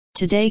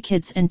Today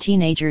kids and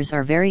teenagers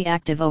are very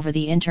active over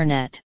the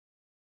internet.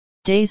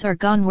 Days are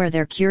gone where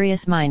their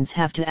curious minds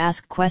have to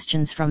ask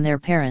questions from their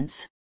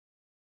parents.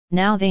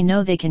 Now they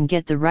know they can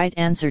get the right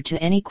answer to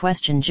any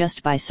question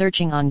just by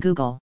searching on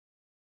Google.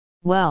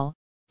 Well,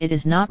 it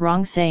is not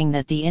wrong saying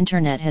that the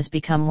internet has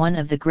become one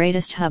of the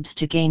greatest hubs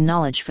to gain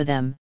knowledge for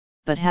them,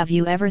 but have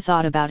you ever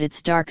thought about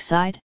its dark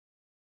side?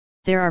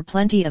 There are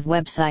plenty of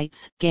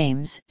websites,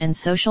 games, and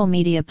social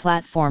media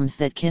platforms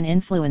that can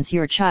influence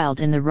your child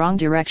in the wrong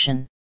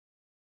direction.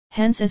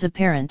 Hence, as a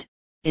parent,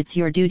 it's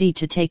your duty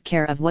to take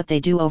care of what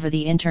they do over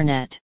the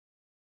internet.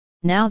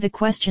 Now the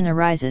question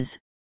arises,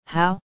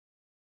 how?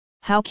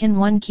 How can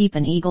one keep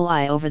an eagle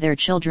eye over their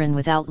children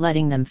without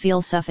letting them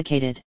feel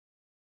suffocated?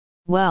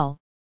 Well,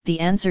 the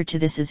answer to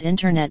this is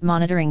internet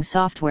monitoring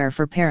software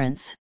for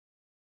parents.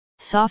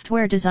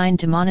 Software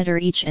designed to monitor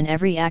each and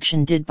every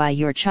action did by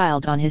your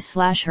child on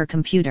his/her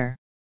computer.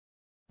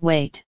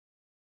 Wait.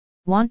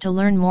 Want to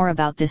learn more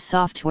about this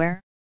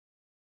software?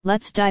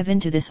 Let's dive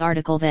into this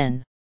article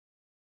then.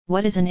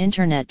 What is an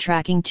internet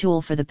tracking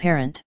tool for the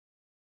parent?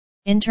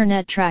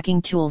 Internet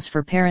tracking tools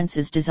for parents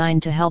is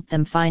designed to help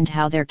them find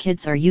how their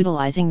kids are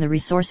utilizing the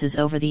resources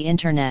over the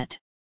internet.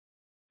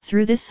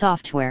 Through this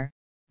software,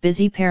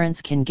 busy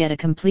parents can get a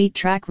complete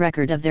track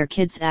record of their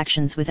kids'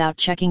 actions without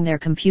checking their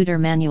computer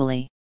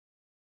manually.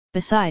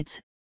 Besides,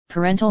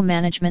 parental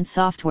management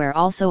software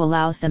also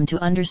allows them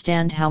to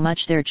understand how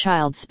much their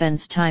child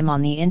spends time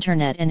on the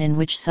internet and in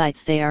which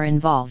sites they are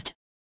involved.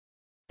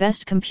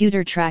 Best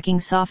computer tracking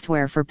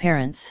software for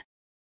parents.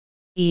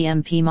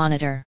 EMP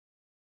Monitor.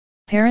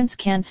 Parents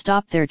can't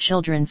stop their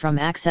children from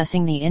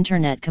accessing the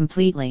internet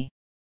completely.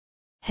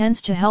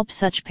 Hence, to help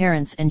such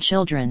parents and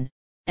children,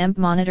 EMP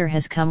Monitor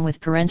has come with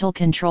parental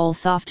control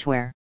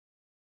software.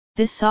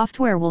 This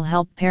software will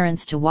help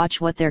parents to watch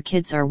what their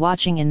kids are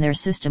watching in their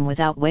system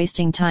without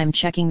wasting time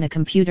checking the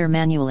computer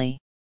manually.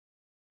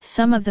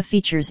 Some of the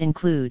features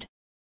include: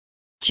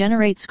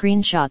 generate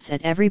screenshots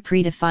at every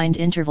predefined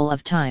interval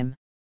of time.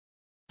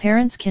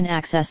 Parents can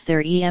access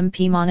their EMP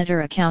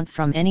Monitor account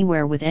from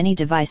anywhere with any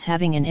device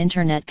having an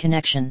internet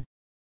connection.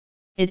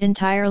 It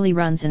entirely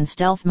runs in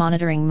stealth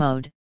monitoring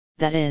mode,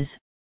 that is,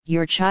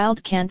 your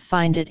child can't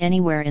find it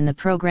anywhere in the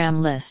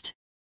program list.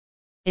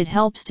 It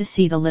helps to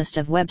see the list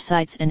of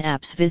websites and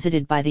apps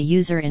visited by the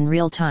user in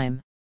real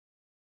time.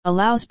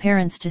 Allows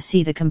parents to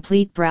see the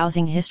complete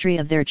browsing history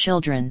of their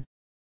children.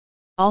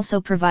 Also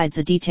provides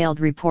a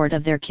detailed report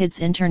of their kids'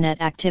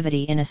 internet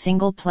activity in a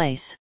single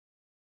place.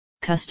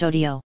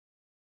 Custodio.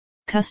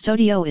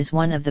 Custodio is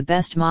one of the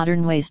best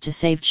modern ways to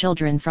save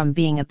children from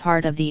being a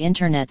part of the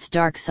internet's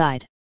dark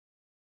side.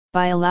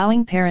 By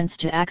allowing parents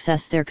to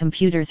access their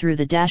computer through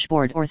the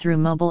dashboard or through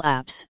mobile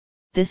apps,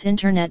 this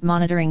internet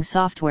monitoring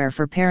software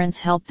for parents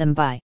help them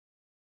by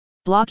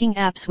blocking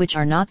apps which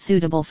are not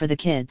suitable for the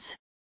kids,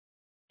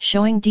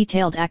 showing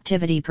detailed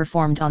activity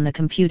performed on the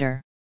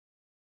computer,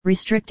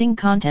 restricting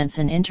contents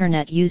an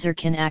internet user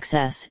can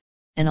access,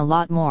 and a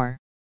lot more.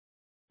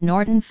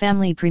 Norton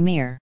Family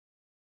Premier.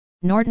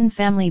 Norton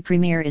Family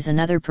Premier is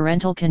another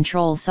parental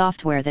control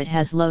software that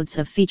has loads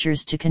of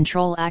features to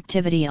control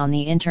activity on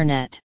the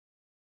internet.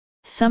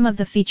 Some of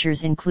the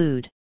features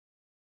include: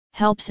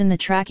 helps in the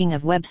tracking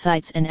of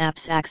websites and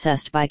apps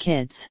accessed by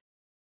kids,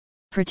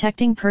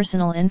 protecting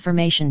personal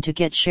information to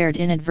get shared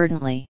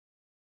inadvertently,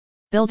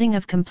 building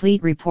of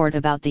complete report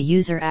about the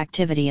user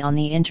activity on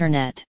the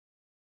internet,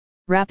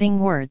 wrapping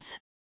words.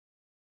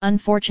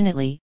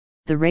 Unfortunately,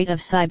 the rate of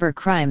cyber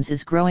crimes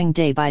is growing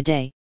day by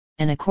day,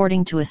 and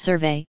according to a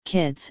survey,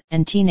 kids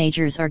and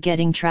teenagers are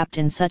getting trapped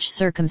in such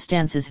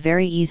circumstances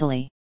very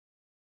easily,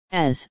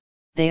 as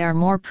they are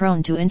more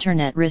prone to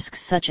internet risks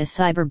such as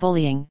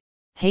cyberbullying,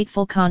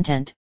 hateful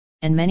content,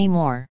 and many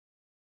more.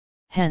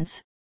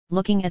 Hence,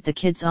 looking at the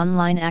kids'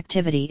 online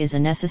activity is a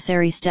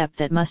necessary step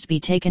that must be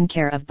taken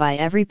care of by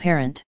every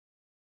parent.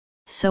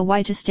 So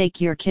why to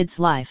stake your kids'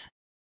 life?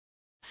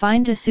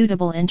 Find a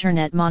suitable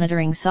internet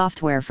monitoring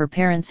software for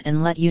parents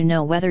and let you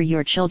know whether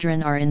your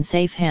children are in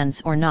safe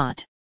hands or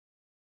not.